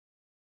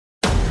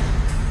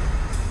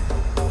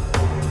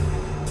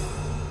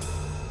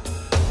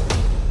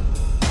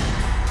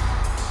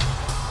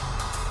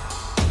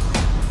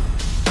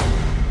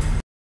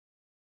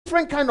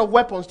different kind of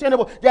weapons. Tell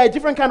them, there are a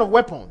different kind of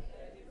weapon.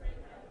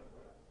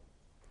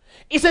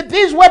 He said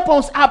these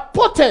weapons are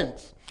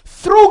potent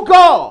through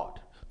God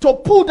to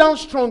pull down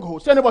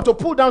strongholds. Tell them, to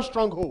pull down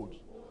strongholds.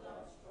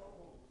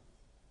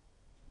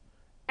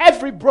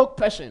 Every broke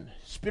person,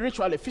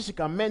 spiritually,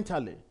 physically,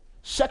 mentally,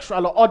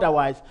 sexual or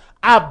otherwise,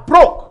 are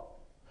broke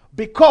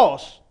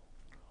because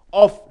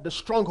of the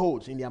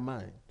strongholds in their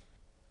mind.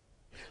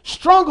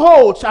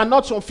 Strongholds are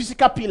not some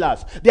physical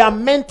pillars. They are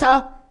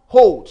mental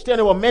holds. Tell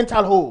me what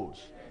mental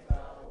holds.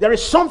 There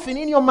is something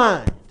in your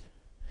mind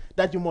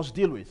that you must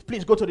deal with.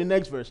 Please go to the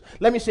next verse.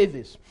 Let me say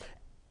this.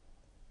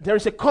 There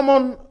is a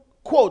common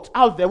quote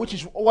out there, which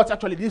is what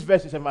actually this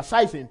verse is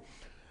emphasizing,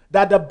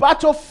 that the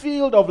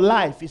battlefield of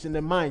life is in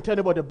the mind. Tell me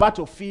about the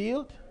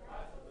battlefield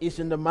is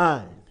in the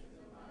mind.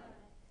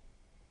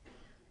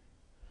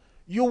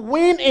 You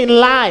win in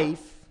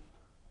life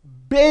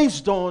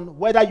based on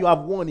whether you have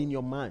won in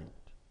your mind.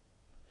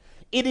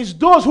 It is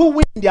those who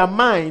win in their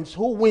minds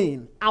who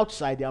win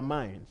outside their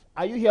minds.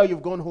 Are you here?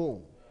 You've gone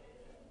home.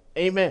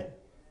 Amen.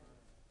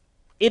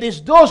 It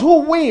is those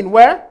who win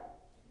where?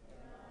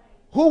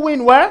 Who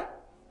win where?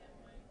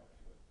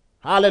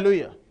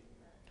 Hallelujah.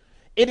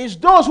 It is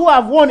those who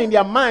have won in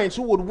their minds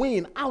who would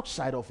win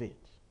outside of it.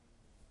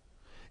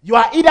 You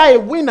are either a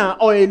winner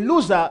or a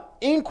loser,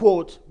 in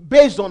quote,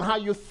 based on how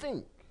you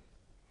think.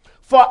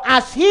 For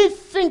as he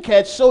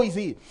thinketh, so is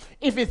he.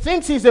 If he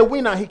thinks he's a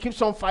winner, he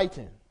keeps on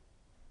fighting.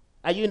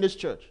 Are you in this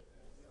church?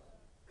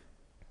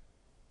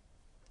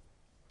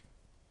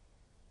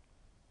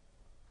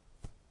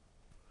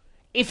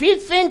 If he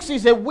thinks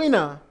he's a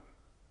winner,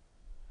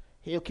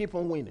 he'll keep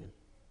on winning.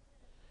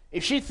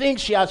 If she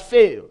thinks she has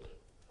failed,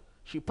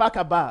 she pack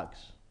her bags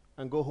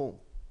and go home.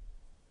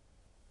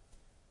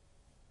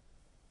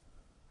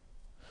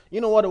 You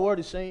know what the word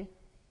is saying?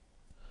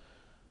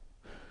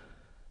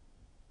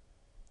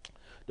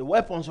 The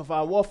weapons of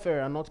our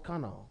warfare are not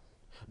carnal.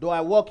 Though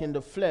I walk in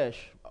the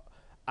flesh,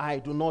 I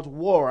do not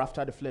war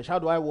after the flesh. How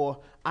do I war?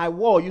 I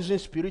war using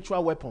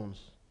spiritual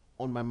weapons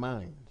on my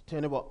mind.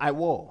 Tell me about I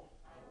war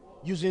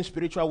using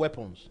spiritual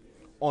weapons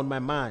on my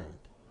mind.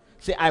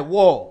 Say, I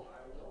war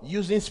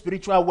using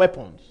spiritual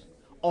weapons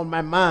on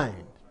my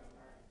mind.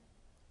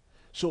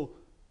 So,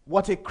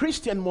 what a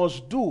Christian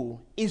must do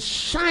is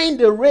shine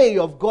the ray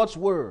of God's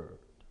word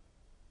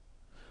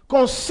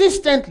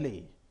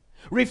consistently.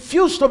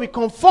 Refuse to be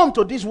conformed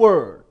to this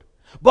word,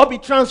 but be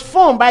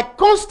transformed by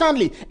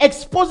constantly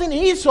exposing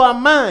his or her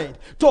mind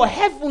to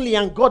heavenly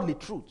and godly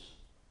truths.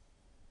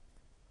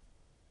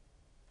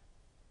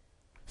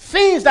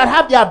 Things that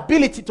have the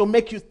ability to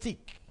make you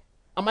thick.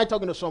 Am I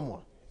talking to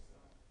someone?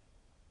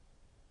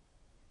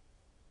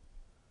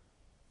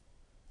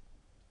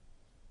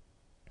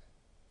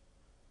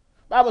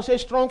 Bible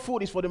says strong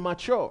food is for the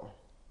mature,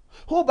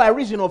 who by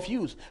reason of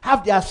use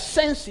have their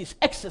senses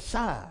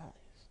exercised.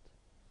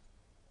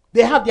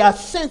 They have their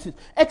senses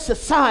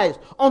exercised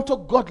unto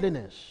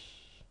godliness.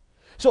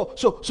 So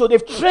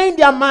they've trained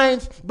their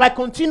minds by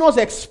continuous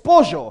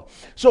exposure.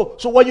 So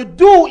what you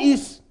do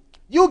is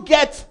you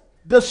get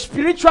the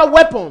spiritual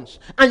weapons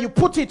and you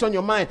put it on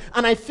your mind.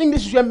 And I think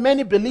this is where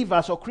many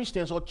believers or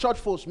Christians or church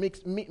folks miss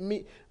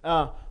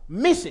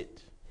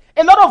it.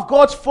 A lot of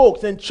God's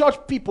folks and church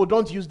people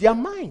don't use their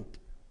mind.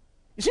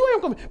 You see where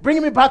I'm coming?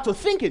 Bringing me back to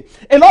thinking.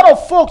 A lot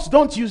of folks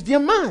don't use their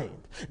mind.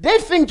 They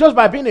think just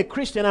by being a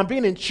Christian and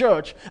being in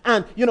church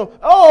and,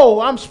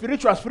 oh, I'm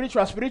spiritual.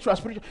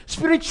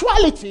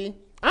 Spirituality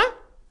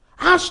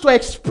has to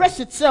express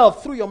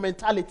itself through your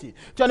mentality.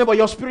 Tell me about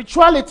your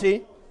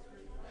spirituality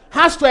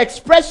has to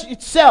express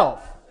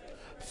itself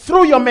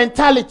through your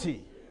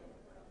mentality.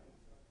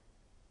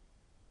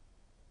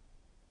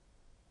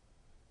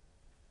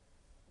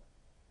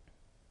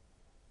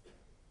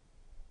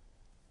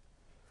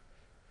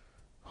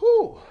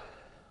 Whew.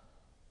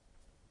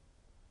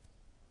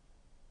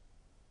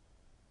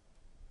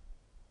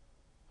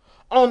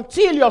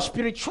 Until your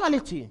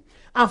spirituality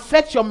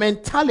affects your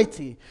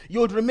mentality,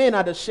 you would remain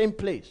at the same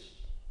place.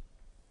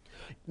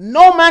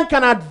 No man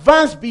can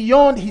advance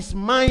beyond his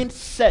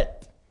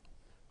mindset.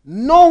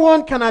 No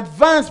one can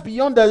advance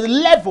beyond the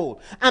level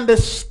and the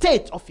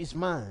state of his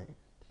mind.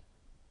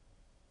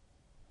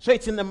 So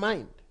it's in the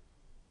mind.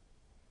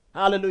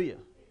 Hallelujah.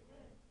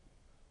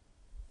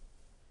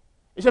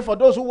 He said, for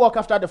those who walk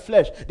after the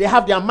flesh, they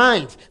have their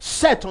minds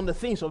set on the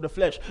things of the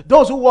flesh.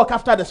 Those who walk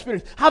after the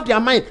spirit have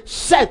their mind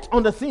set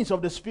on the things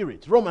of the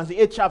spirit. Romans, the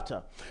 8th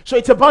chapter. So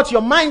it's about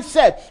your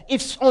mindset.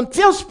 If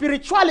until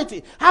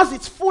spirituality has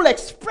its full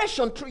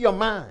expression through your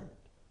mind,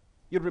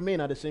 you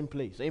remain at the same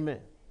place. Amen.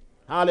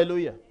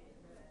 Hallelujah.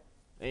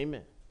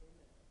 Amen.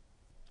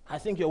 I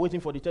think you're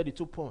waiting for the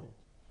 32 points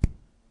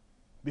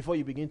before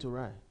you begin to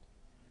write.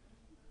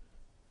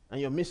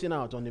 And you're missing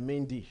out on the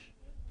main dish.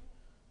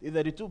 The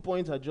 32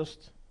 points are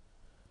just,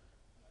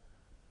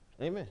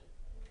 amen.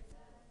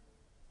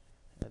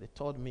 The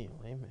third meal,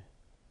 amen.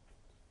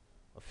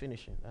 Or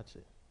finishing, that's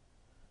it.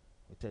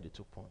 With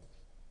 32 points.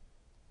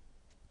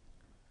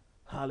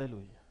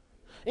 Hallelujah.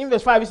 In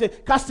verse 5, he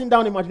said, casting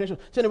down imaginations.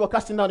 Say about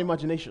casting down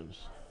imaginations.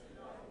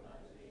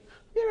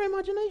 There are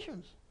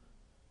imaginations.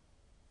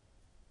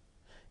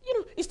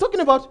 he's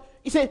talking about,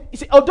 he said,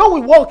 although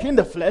we walk in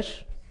the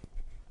flesh,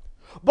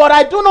 but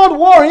I do not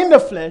war in the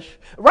flesh.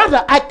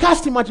 Rather, I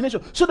cast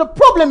imagination. So the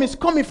problem is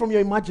coming from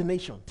your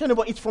imagination. Tell me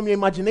about it's from your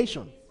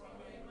imagination.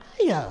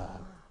 Yeah.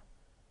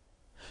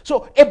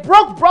 So a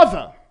broke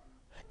brother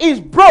is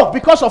broke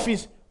because of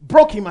his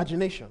broke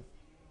imagination.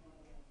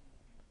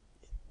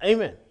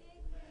 Amen.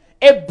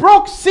 A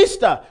broke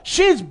sister,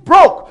 she's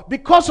broke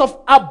because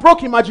of her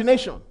broke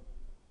imagination.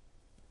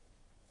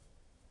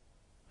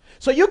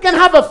 So you can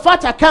have a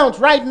fat account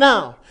right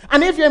now,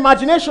 and if your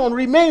imagination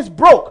remains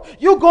broke,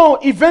 you go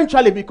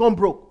eventually become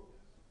broke.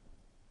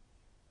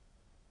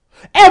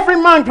 Every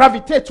man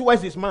gravitates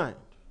towards his mind.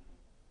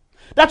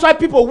 That's why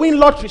people win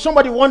lottery.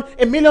 Somebody won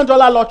 $1 million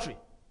lottery,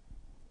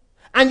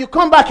 and you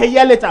come back a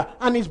year later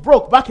and he's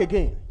broke back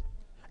again.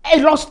 He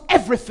lost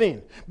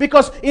everything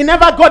because he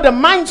never got the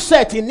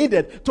mindset he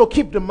needed to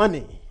keep the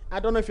money. I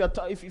don't know if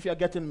you're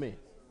getting me.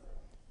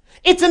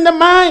 It's in the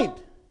mind.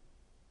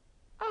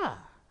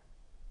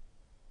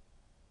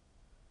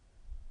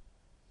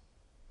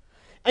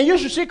 And you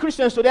should see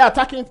Christians today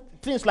attacking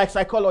things like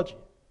psychology.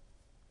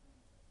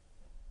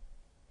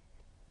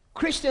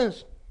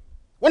 Christians,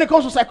 when it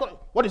comes to psychology,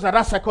 what is that?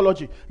 That's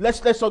psychology. Let's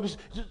talk this.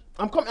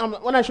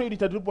 When I show you the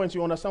 32 points,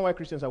 you understand why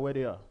Christians are where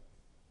they are.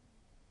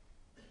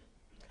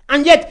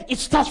 And yet, it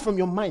starts from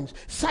your mind.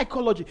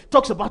 Psychology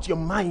talks about your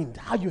mind,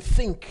 how you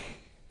think.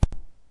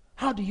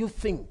 How do you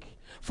think?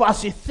 For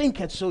as he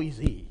thinketh, so is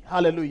he.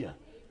 Hallelujah.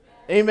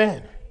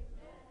 Amen.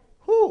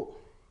 Who?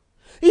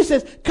 He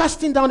says,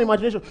 casting down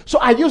imagination. So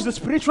I use the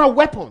spiritual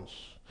weapons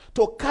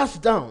to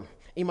cast down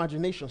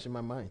imaginations in my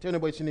mind. Tell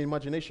anybody it's in the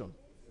imagination.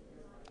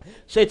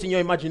 Say it in your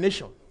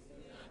imagination.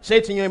 Say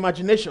it in your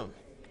imagination.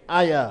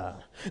 Now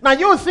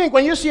you think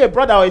when you see a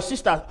brother or a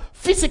sister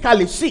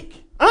physically sick,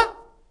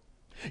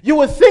 you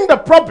will think the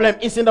problem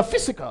is in the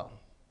physical.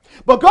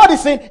 But God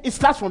is saying it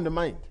starts from the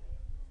mind.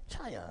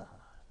 Chaya.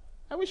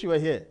 I wish you were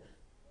here.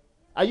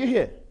 Are you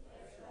here?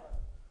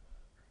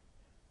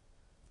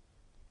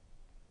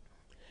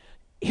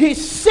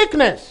 His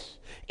sickness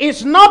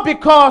is not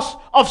because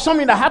of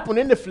something that happened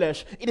in the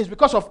flesh. It is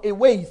because of a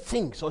way he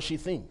thinks or she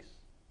thinks.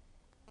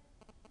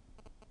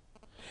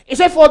 He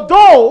said, for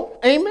though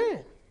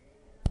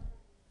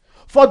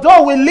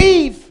we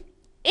live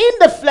in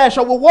the flesh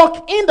or we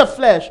walk in the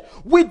flesh,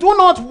 we do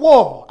not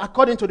war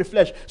according to the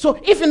flesh. So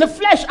if in the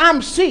flesh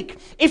I'm sick,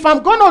 if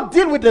I'm going to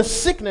deal with the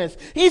sickness,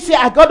 he said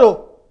I got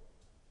to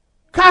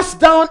cast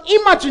down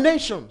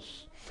imaginations.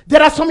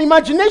 There are some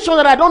imaginations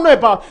that I don't know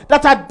about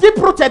that are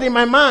deep-rooted in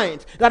my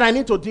mind that I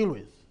need to deal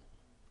with.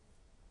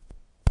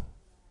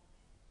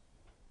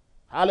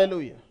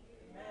 Hallelujah.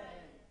 Amen.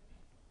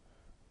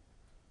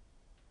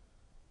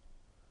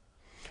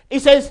 It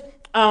says,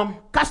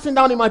 casting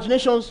down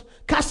imaginations,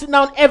 casting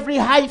down every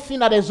high thing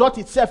that exalts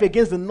itself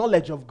against the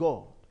knowledge of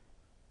God.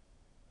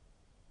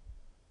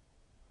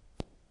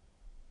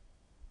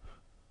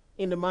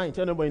 In the mind.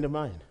 Tell nobody in the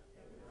mind.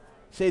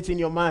 Say it's in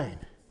your mind.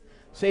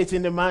 Say it's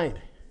in the mind.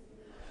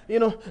 You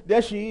know,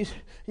 there she is,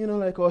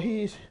 like, or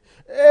he is.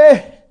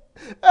 Don't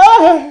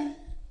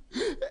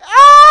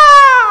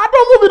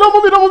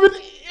move it.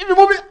 If you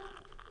move it,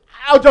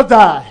 I'll just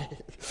die.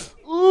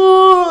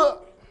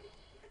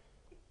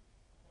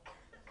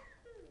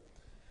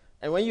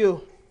 And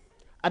when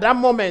at that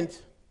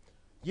moment,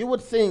 you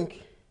would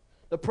think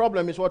the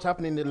problem is what's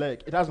happening in the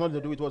leg. It has nothing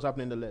to do with what's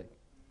happening in the leg.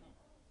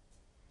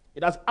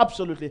 It has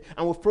absolutely,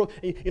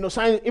 and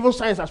science, even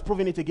science has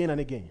proven it again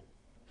and again.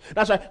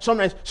 That's why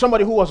sometimes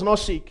somebody who was not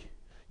sick,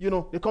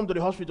 they come to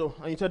the hospital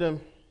and you tell them,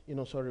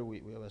 sorry,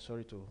 we were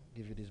sorry to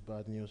give you this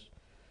bad news.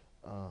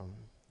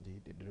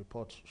 The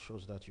report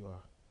shows that you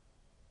are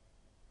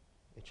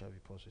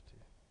HIV positive.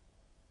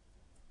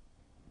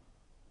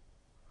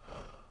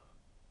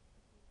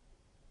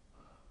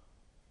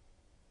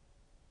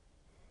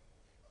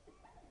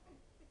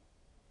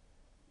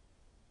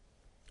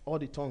 All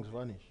the tongues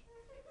vanish.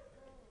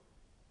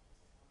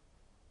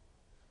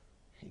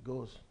 He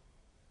goes.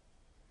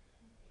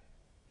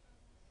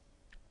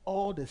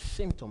 All the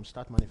symptoms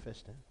start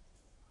manifesting.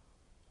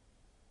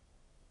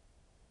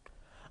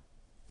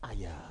 I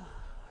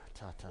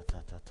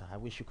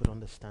wish you could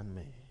understand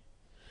me.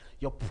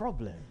 Your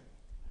problem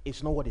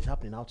is not what is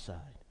happening outside.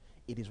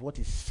 It is what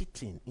is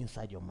sitting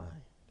inside your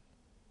mind.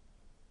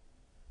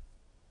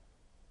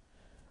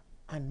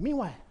 And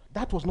meanwhile,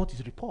 that was not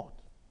his report.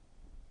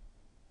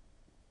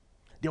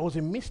 There was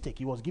a mistake.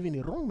 He was giving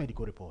a wrong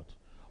medical report.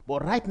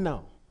 But right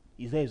now,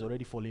 his hair is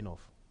already falling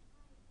off.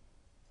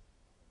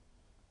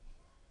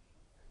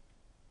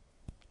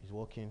 He's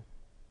walking.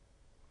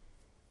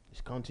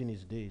 He's counting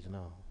his days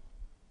now.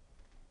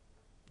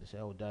 They say,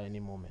 I will die any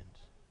moment.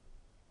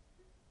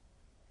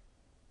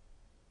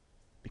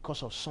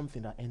 Because of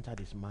something that entered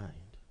his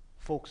mind.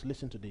 Folks,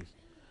 listen to this.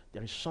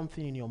 There is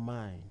something in your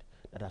mind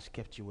that has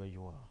kept you where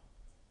you are.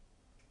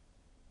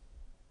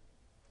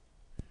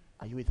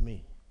 Are you with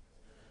me?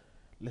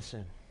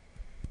 Listen.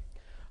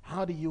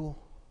 How do you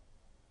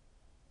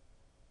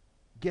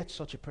get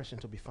such a person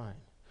to be fine?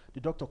 The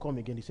doctor called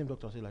me again. The same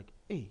doctor said,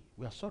 hey,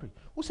 we are sorry.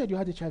 Who said you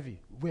had HIV?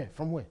 Where?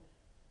 From where?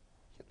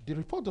 The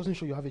report doesn't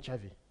show you have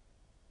HIV.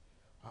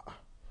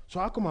 So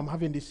how come I'm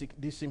having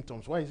these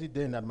symptoms? Why is it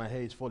then that my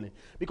hair is falling?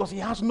 Because he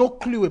has no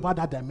clue about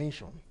that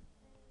dimension.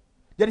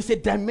 There is a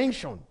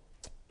dimension.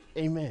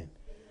 Amen.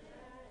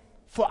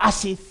 For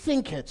as he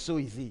thinketh, so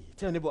is he.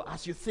 Tell your neighbor,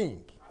 as you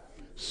think,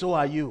 so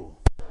are you.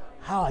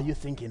 How are you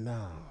thinking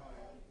now?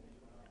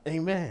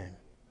 Amen.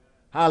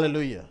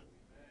 Hallelujah.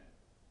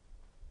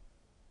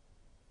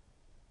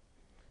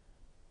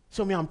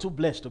 So me, I'm too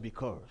blessed to be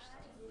cursed.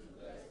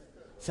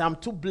 Say, I'm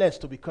too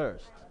blessed to be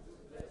cursed.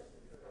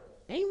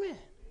 Amen.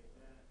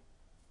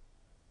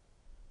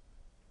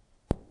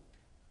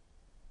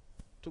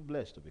 Too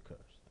blessed to be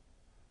cursed.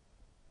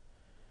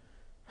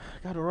 I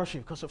got to rush it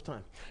because of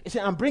time. He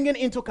said, I'm bringing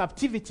into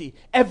captivity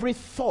every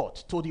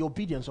thought to the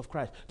obedience of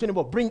Christ. Tell me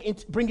about bring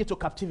it to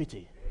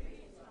captivity.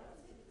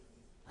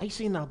 Are you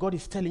seeing now? God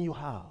is telling you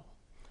how.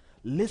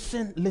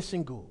 Listen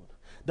good.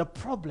 The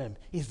problem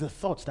is the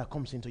thoughts that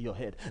comes into your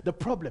head. The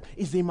problem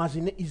is the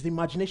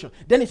imagination.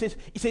 Then it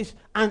says,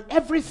 and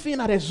everything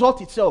that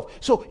exalts itself.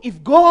 So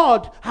if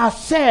God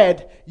has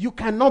said you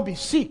cannot be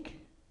sick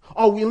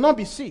or will not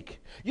be sick,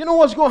 you know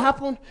what's going to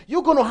happen?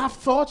 You're going to have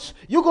thoughts.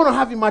 You're going to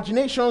have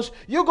imaginations.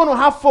 You're going to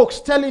have folks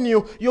telling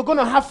you. You're going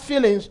to have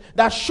feelings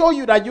that show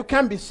you that you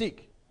can be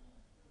sick.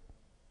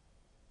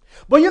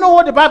 But you know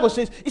what the Bible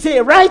says? It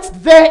says right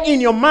there in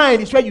your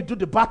mind is where you do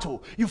the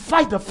battle. You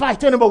fight the fight.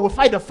 Tell anybody, we'll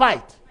fight the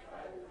fight.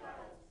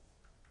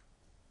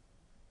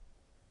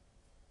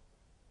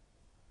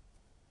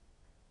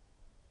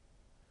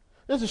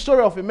 There's a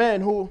story of a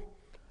man who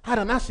had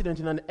an accident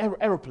in an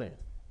aeroplane.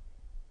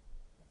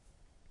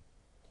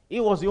 He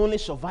was the only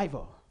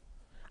survivor.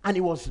 And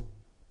he was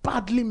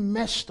badly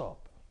messed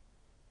up.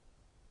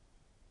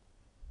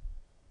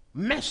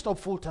 Messed up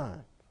full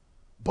time.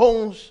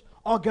 Bones,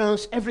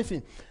 organs,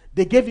 everything.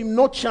 They gave him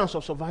no chance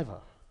of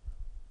survival.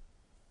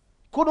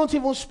 Couldn't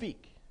even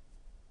speak.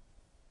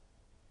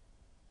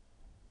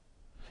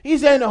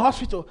 He's there in the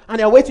hospital and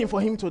they're waiting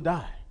for him to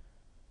die.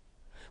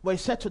 But he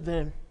said to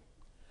them,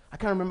 I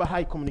can't remember how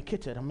he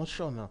communicated, I'm not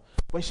sure now.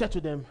 But he said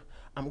to them,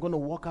 I'm going to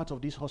walk out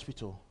of this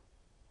hospital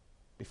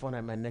before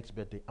my next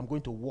birthday. I'm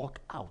going to walk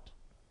out.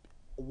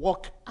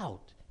 Walk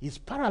out. He's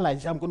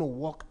paralyzed. I'm going to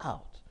walk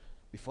out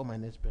before my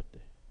next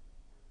birthday.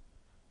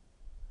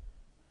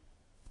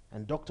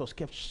 And doctors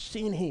kept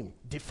seeing him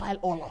defile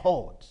all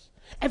odds.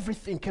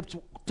 Everything kept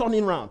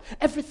turning around.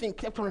 Everything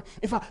kept turning.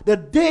 In fact, the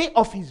day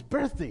of his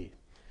birthday,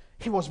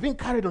 he was being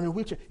carried on a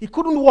wheelchair. He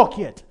couldn't walk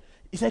yet.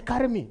 He said,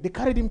 carry me. They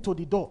carried him to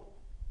the door.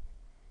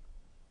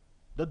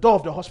 The door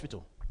of the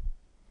hospital.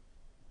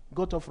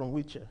 Got up from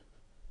wheelchair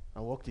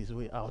and walked his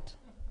way out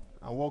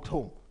and walked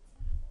home.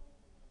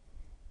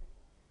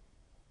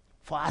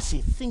 For as he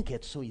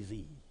thinketh, so is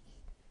he.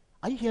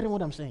 Are you hearing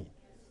what I'm saying?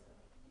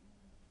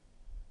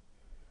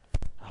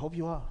 I hope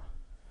you are.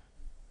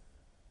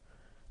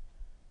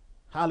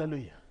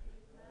 Hallelujah.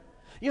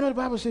 You know the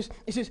Bible says,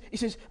 it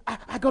says,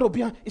 I gotta be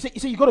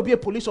you gotta be a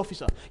police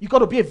officer. You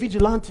gotta be a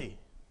vigilante.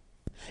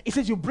 It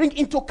says you bring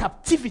into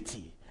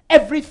captivity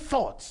every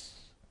thought,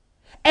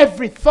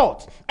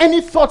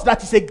 any thought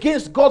that is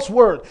against God's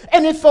word,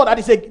 any thought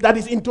that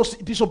is in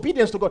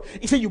disobedience to God.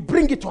 He said you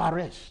bring it to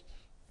arrest.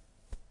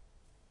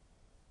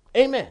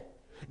 Amen.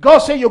 God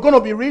said you're going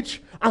to be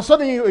rich, and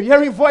suddenly you're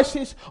hearing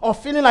voices or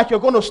feeling like you're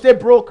going to stay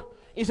broke.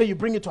 He said you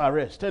bring it to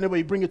arrest. Tell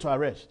anybody you bring it to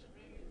arrest.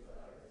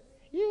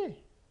 Yeah.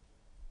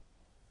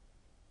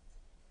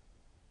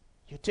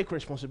 You take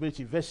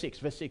responsibility. Verse 6.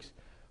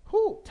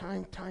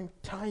 Time.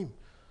 Can't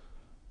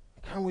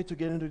wait to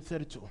get into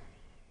 32.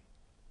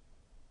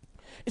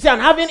 He said,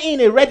 and having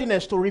in a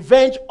readiness to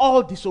revenge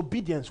all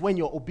disobedience when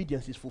your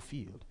obedience is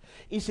fulfilled.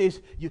 He says,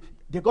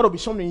 there got to be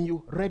something in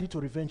you ready to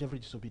revenge every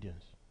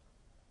disobedience.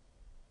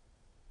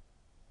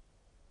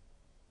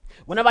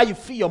 Whenever you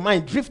feel your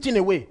mind drifting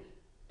away,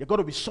 there got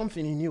to be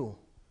something in you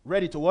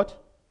ready to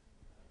what?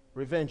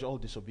 Revenge all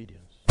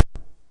disobedience.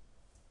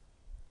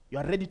 You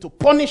are ready to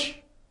punish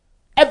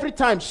every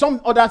time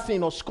some other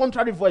thing or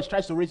contrary voice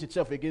tries to raise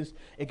itself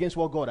against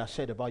what God has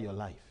said about your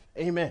life.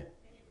 Amen.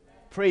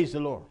 Praise the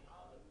Lord.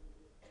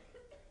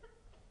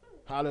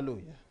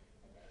 Hallelujah.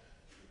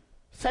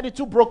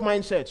 32 broke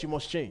mindsets you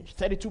must change.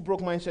 32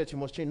 broke mindsets you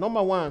must change.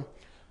 Number one,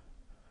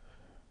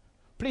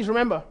 please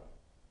remember.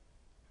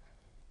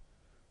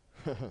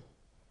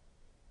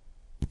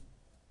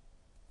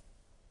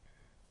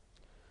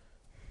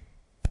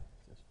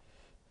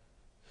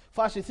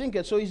 Fast you think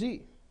it, so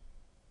easy.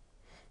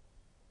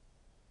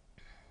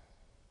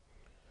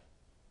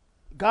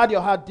 Guard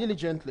your heart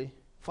diligently,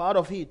 for out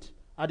of it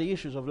are the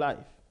issues of life.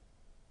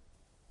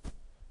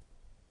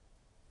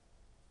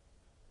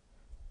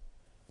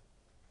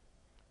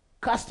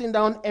 Casting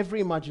down every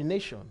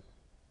imagination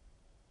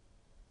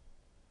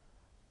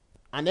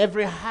and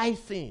every high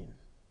thing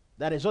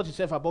that exalts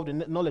itself above the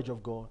knowledge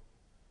of God.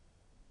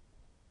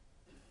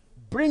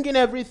 Bringing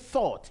every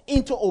thought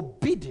into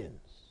obedience.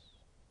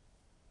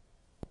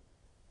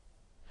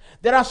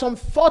 There are some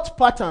thought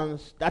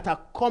patterns that are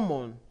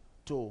common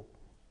to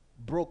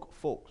broke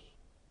folks.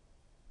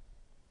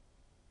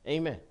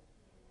 Amen.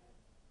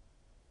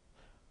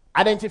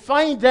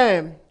 Identifying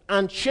them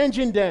and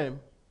changing them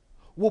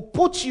will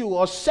put you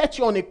or set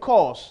you on a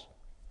course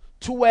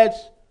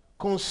towards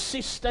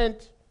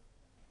consistent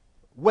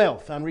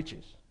wealth and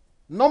riches.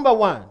 Number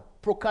one,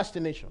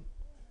 procrastination.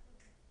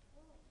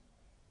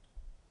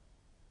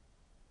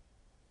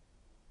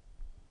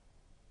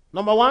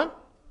 Number one?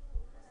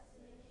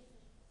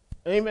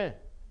 Amen.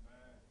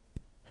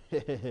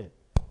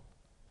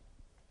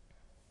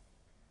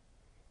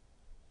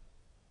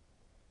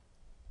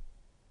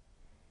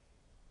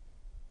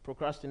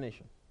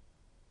 Procrastination.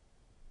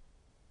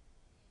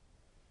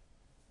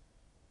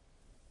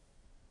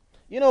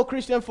 You know,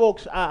 Christian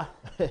folks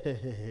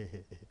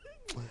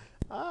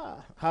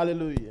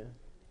hallelujah.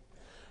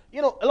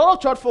 You know, a lot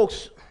of church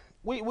folks,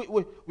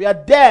 we are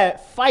there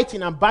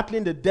fighting and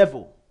battling the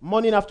devil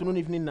morning, afternoon,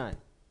 evening, night.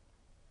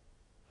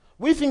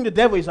 We think the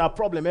devil is our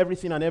problem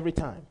everything and every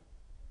time.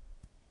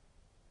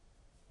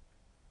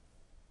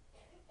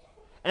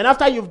 And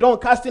after you've done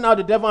casting out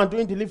the devil and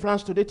doing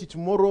deliverance today to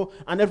tomorrow,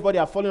 and everybody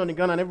are falling on the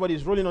ground and everybody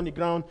is rolling on the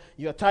ground,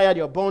 you're tired,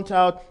 you're burnt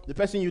out, the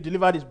person you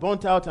delivered is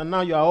burnt out, and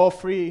now you are all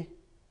free.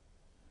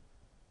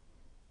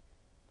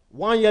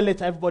 1 year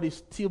later, everybody's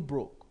still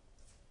broke.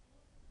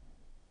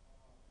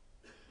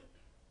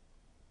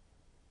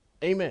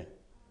 Amen.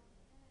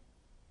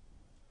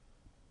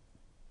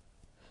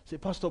 Say,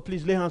 Pastor,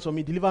 please lay hands on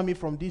me. Deliver me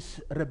from this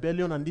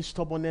rebellion and this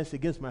stubbornness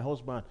against my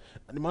husband.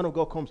 And the man of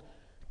God comes.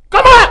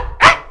 Come on!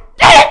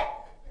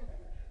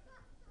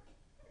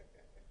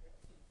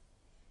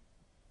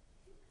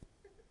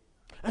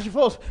 And she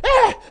falls.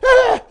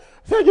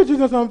 Thank you,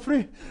 Jesus, I'm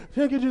free.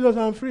 Thank you, Jesus,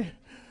 I'm free.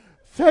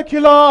 Thank you,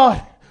 Lord.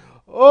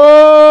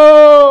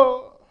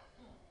 Oh!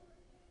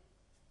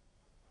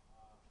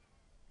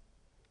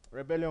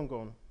 Rebellion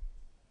gone.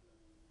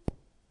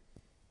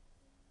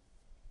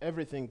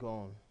 Everything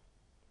gone.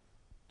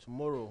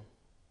 Tomorrow,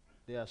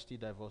 they are still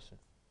divorcing.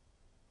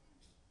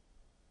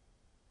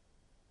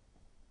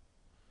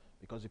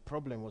 Because the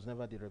problem was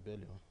never the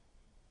rebellion.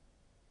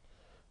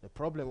 The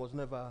problem was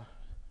never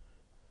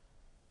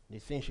the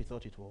thing she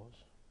thought it was.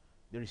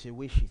 There is a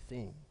way she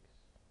thinks.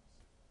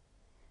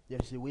 There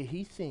is a way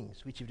he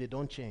thinks, which if they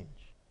don't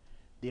change,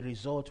 the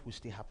result will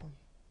still happen.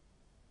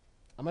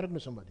 Am I talking to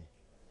somebody?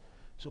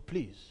 So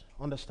please,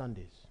 understand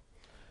this.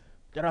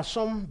 There are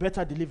some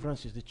better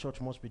deliverances the church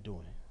must be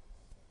doing.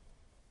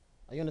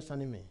 Are you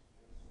understanding me?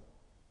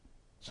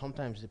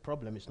 Sometimes the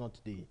problem is not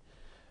the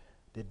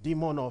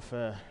demon of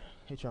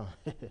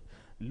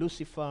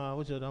Lucifer,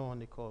 what's the other one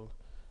they call?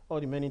 All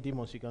the many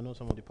demons, you can know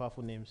some of the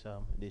powerful names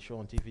they show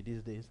on TV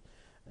these days.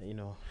 You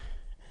know,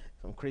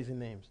 some crazy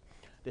names.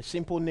 The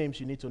simple names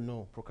you need to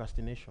know: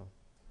 procrastination.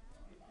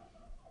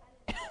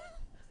 Do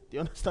you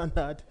understand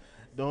that?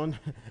 Don't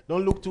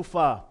look too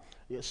far.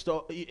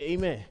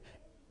 Amen.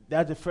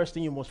 That's the first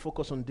thing you must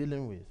focus on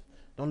dealing with.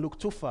 Don't look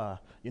too far.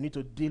 You need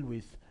to deal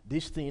with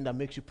this thing that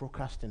makes you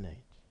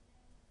procrastinate.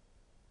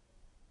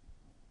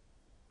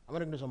 I'm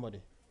going to do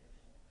somebody.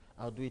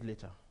 I'll do it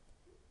later.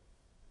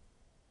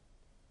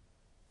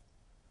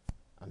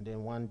 And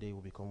then one day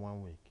will become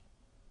 1 week.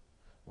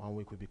 1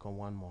 week will become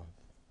 1 month.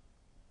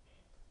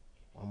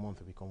 1 month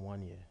will become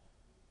 1 year.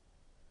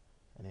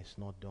 And it's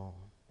not done.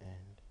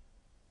 And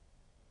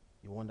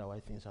you wonder why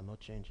things are not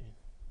changing.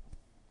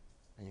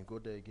 And you go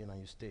there again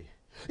and you stay.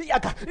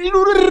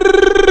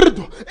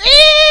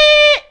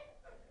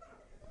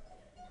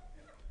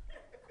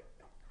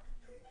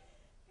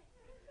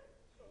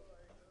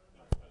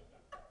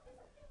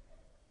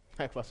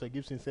 Like Pastor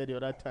Gibson said the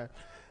other time,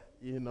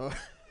 you know.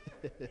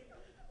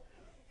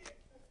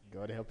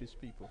 God help his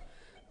people.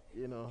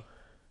 You know.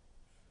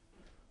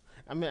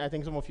 I mean, I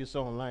think some of you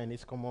saw online,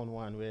 it's come on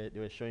one where they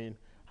were showing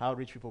how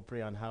rich people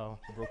pray and how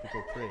broke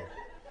people pray.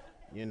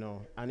 You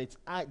know, and it's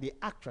the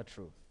actual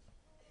truth.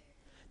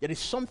 There is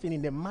something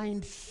in the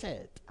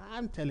mindset.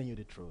 I'm telling you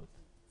the truth.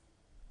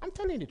 I'm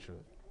telling you the truth.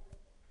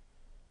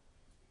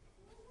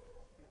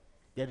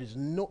 There is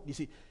no, you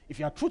see, if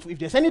you are truthful, if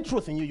there's any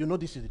truth in you, you know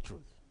this is the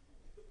truth.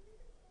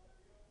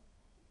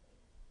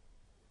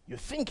 You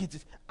think it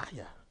is,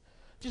 yeah.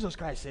 Jesus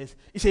Christ says,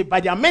 he said, by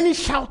their many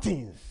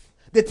shoutings,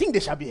 they think they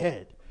shall be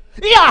heard.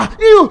 Yeah,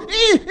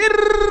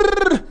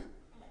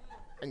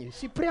 and you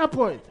see prayer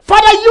point.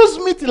 Father, use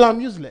me till I'm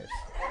useless.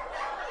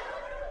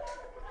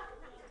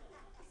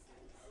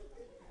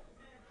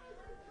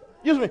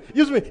 Use me,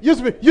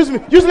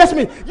 useless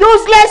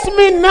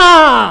me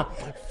now.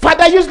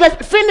 Father, useless,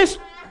 finish.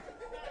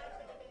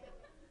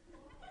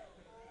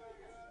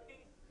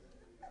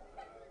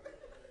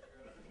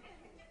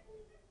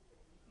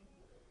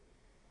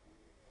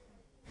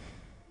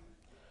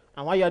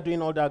 And while you are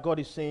doing all that, God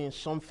is saying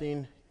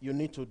something you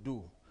need to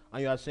do.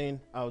 And you are saying,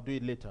 I'll do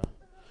it later.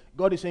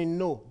 God is saying,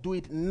 no, do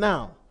it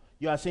now.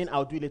 You are saying,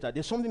 I'll do it later.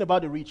 There's something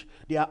about the rich.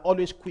 They are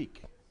always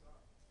quick.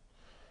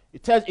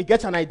 It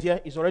gets an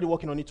idea, he's already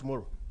working on it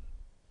tomorrow.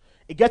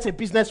 It gets a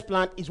business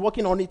plan, he's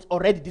working on it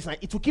already this night.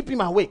 It will keep him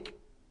awake.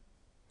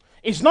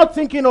 He's not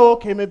thinking, oh,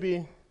 okay,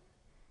 maybe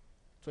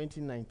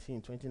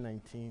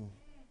 2019.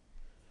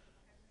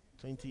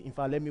 In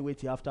fact, let me wait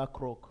till after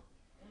Croc.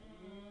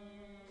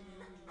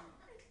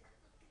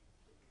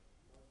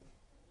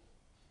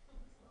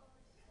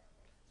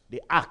 They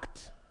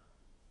act.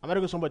 Am I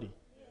talking to somebody?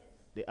 Yes.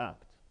 They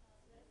act.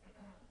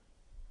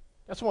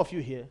 There's some of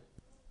you here.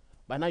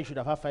 By now you should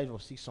have had 5 or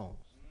 6 songs.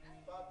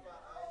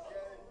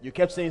 You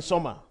kept saying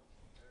summer.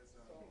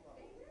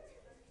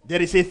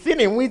 There is a thing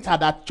in winter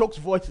that chokes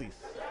voices.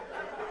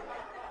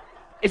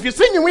 If you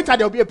sing in winter,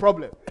 there will be a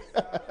problem.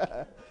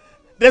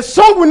 The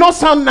song will not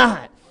sound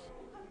nice.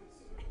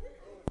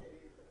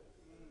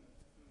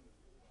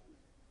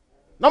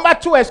 Number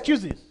 2,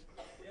 excuses.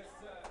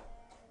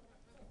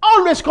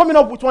 Always coming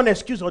up with one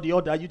excuse or the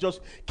other. You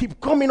just keep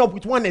coming up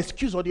with one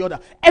excuse or the other.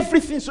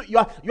 Everything. So you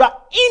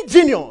are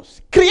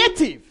ingenious,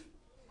 creative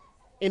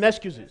in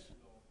excuses.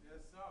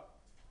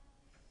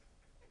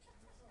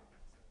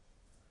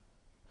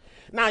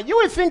 Now you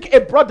will think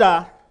a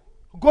brother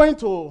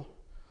who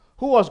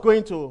was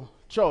going to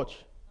church,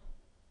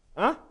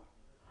 and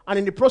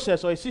in the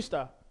process, or a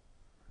sister,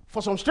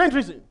 for some strange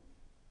reason,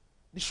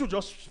 the shoe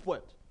just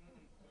spoiled.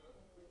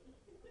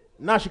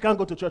 Now she can't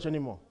go to church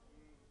anymore.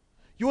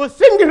 You will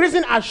think the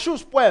reason her shoe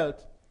spoiled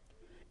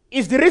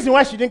is the reason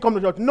why she didn't come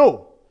to church.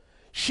 No.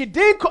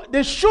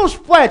 The shoe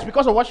spoiled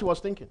because of what she was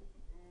thinking.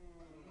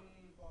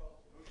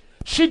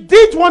 She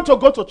did want to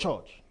go to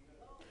church.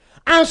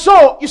 And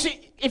so, you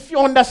see, if you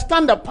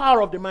understand the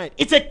power of the mind,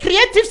 it's a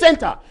creative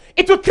center.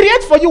 It will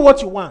create for you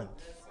what you want.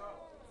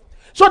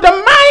 So the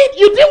mind,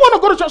 you didn't want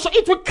to go to church, so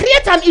it will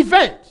create an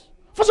event.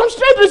 For some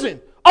strange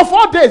reason. Of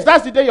all days,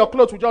 that's the day your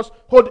clothes will just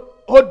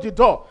hold the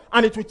door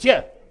and it will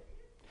tear.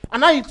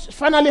 And now it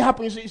finally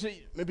happens. You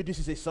say, maybe this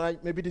is a sign,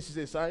 maybe this is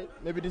a sign,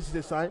 maybe this is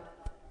a sign.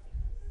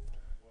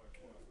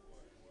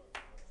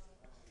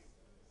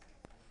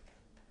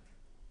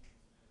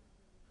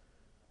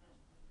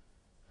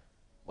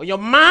 When your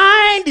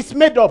mind is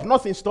made up,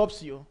 nothing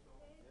stops you.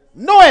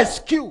 No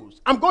excuse.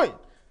 I'm going.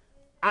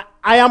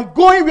 I am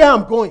going where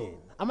I'm going.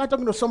 Am I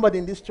talking to somebody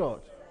in this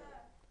church?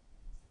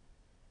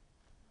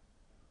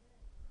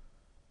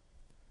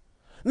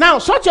 Now,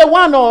 such a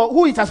one or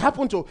who it has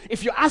happened to,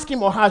 if you ask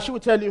him or her, she will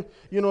tell you,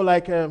 no,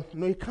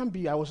 it can't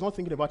be. I was not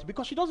thinking about it,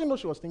 because she doesn't know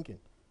she was thinking.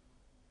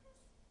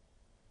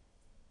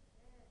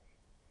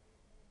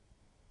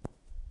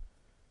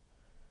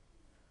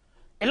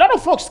 A lot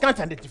of folks can't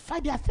identify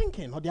their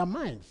thinking or their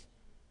minds.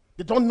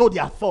 They don't know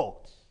their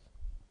thoughts.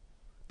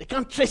 They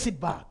can't trace it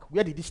back.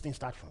 Where did this thing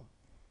start from?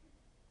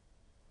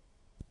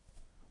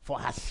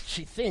 For as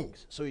she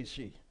thinks, so is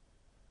she.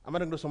 Am I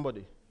talking to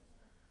somebody?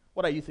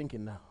 What are you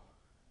thinking now?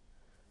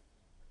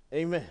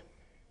 Amen.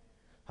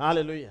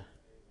 Hallelujah.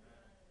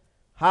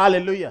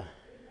 Hallelujah.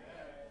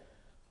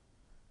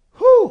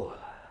 Whew.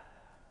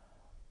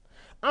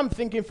 I'm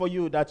thinking for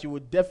you that you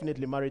would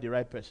definitely marry the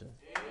right person.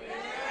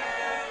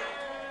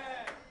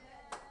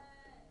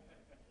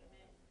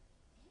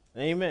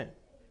 Amen.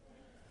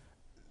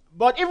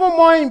 But even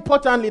more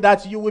importantly,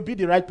 that you will be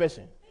the right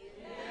person.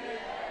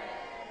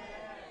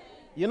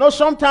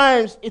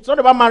 Sometimes it's not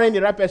about marrying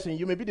the right person.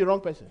 You may be the wrong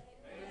person.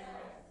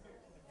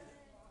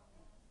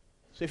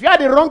 So if you are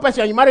the wrong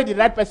person and you marry the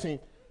right person,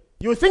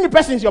 you think the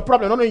person is your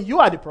problem. No, you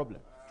are the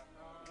problem.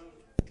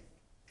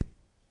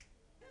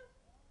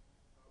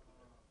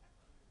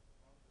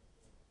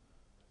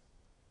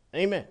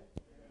 Amen.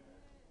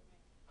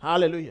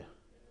 Hallelujah.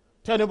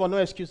 Tell neighbor, no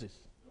excuses.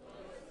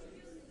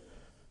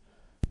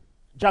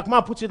 Jack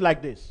Ma puts it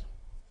like this.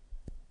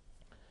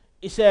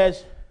 He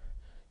says,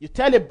 you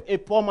tell a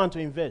poor man to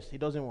invest, he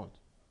doesn't want.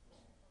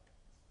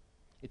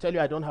 He tell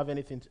you, I don't have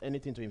anything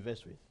to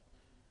invest with.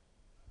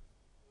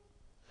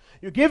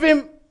 You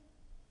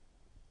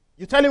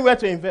tell him where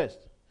to invest.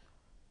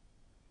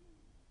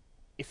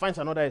 He finds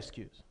another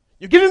excuse.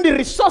 You give him the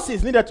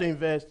resources needed to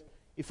invest.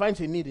 He finds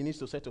a need he needs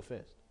to settle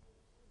first.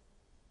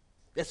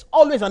 There's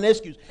always an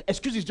excuse.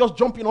 Excuses just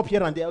jumping up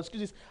here and there.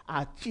 Excuses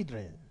are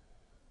children.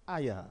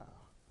 Yeah.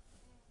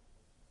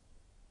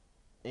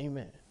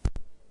 Amen.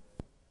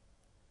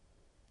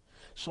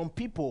 Some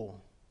people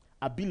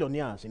are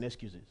billionaires in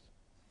excuses.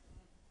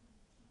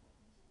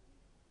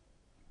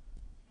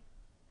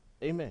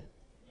 Amen.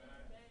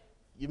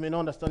 You may not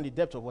understand the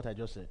depth of what I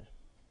just said.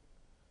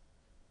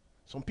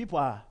 Some people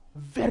are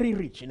very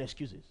rich in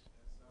excuses.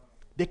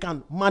 They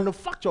can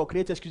manufacture or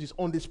create excuses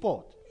on the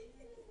spot.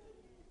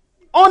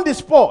 On the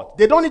spot.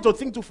 They don't need to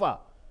think too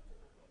far.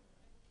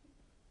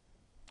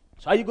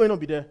 So are you going to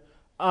be there?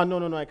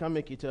 No, I can't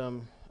make it.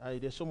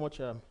 There's so much.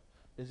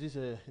 There's this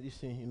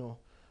thing,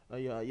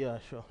 yeah,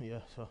 sure, yeah,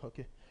 so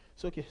okay.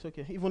 It's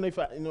okay. Even if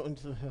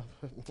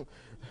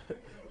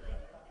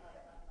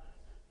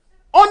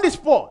on the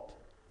spot.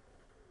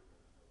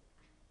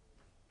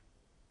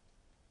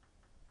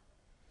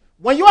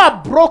 When you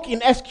are broke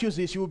in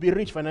excuses, you will be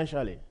rich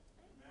financially.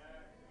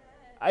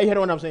 Are you hearing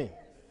what I'm saying?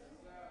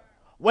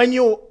 When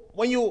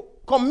you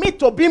commit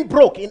to being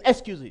broke in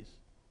excuses,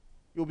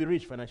 you'll be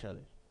rich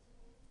financially.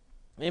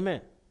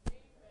 Amen.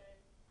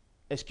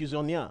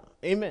 Excusionaire.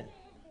 Amen.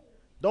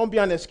 Don't be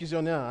an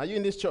excusionaire. Are you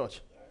in this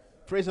church?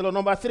 Praise the Lord.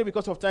 Number 3,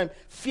 because of time.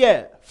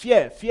 Fear.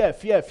 Fear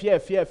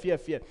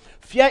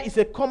is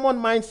a common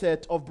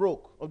mindset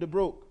of the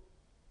broke.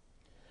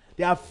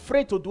 They are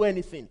afraid to do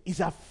anything.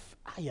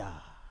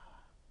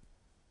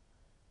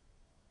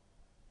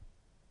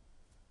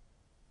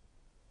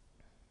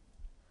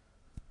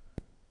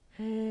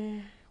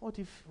 What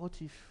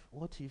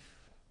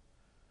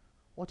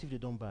if they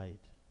don't buy it?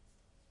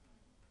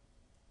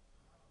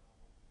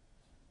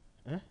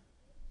 Eh?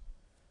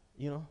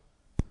 You know,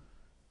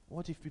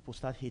 what if people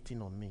start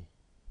hating on me?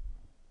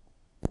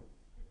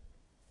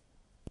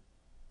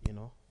 You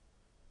know?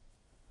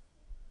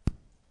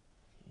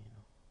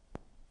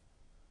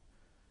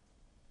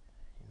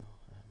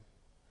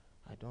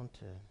 I don't,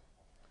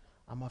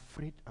 I'm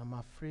afraid,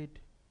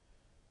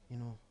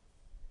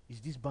 is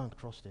this bank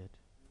trusted?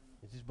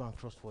 Is this bank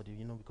trustworthy?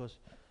 Because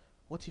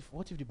what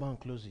if the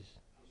bank closes?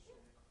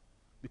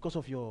 Because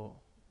of your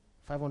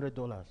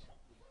 $500?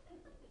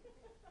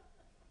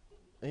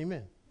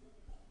 Amen.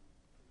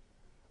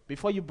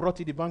 Before you brought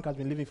it, the bank has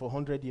been living for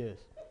 100 years.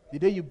 The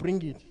day you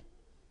bring it,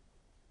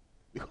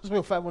 because of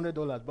your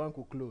 $500, bank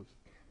will close.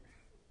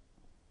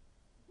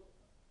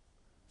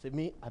 Say,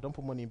 me, I don't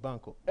put money in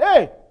bank. Oh.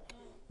 Hey!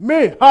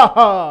 Me! Ha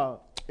ha!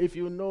 If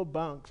you know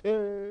banks,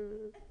 hey!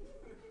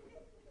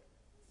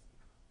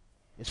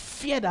 It's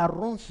fear that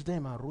runs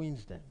them and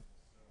ruins them.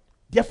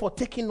 Therefore,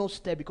 taking no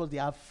step because they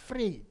are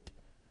afraid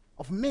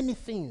of many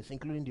things,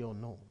 including the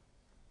unknown.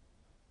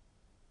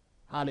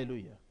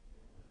 Hallelujah.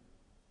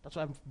 That's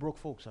why broke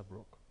folks are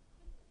broke.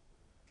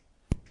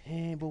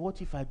 Hey, but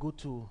what if I go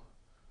to,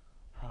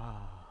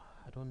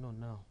 I don't know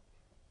now.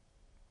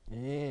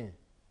 Yeah.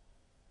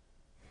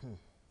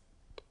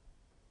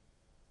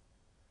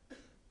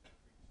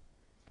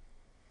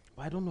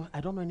 But I don't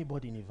know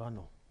anybody in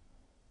Ivano.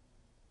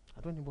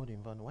 I don't know anybody in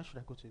Ivano. Why should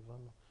I go to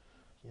Ivano?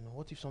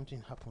 What if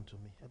something happened to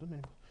me? I don't know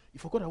anybody. You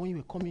forgot that when you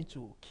were coming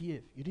to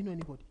Kiev, you didn't know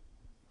anybody.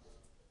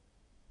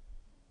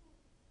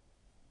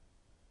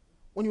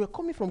 When you were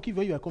coming from Kiev,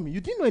 where you were coming,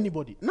 you didn't know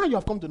anybody. Now you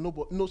have come to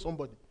know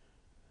somebody.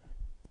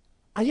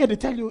 And yet they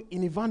tell you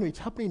in Ivano, it's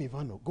happening in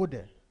Ivano. Go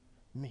there.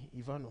 Me,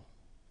 Ivano.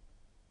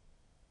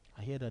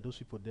 I hear that those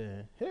people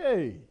there,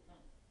 hey,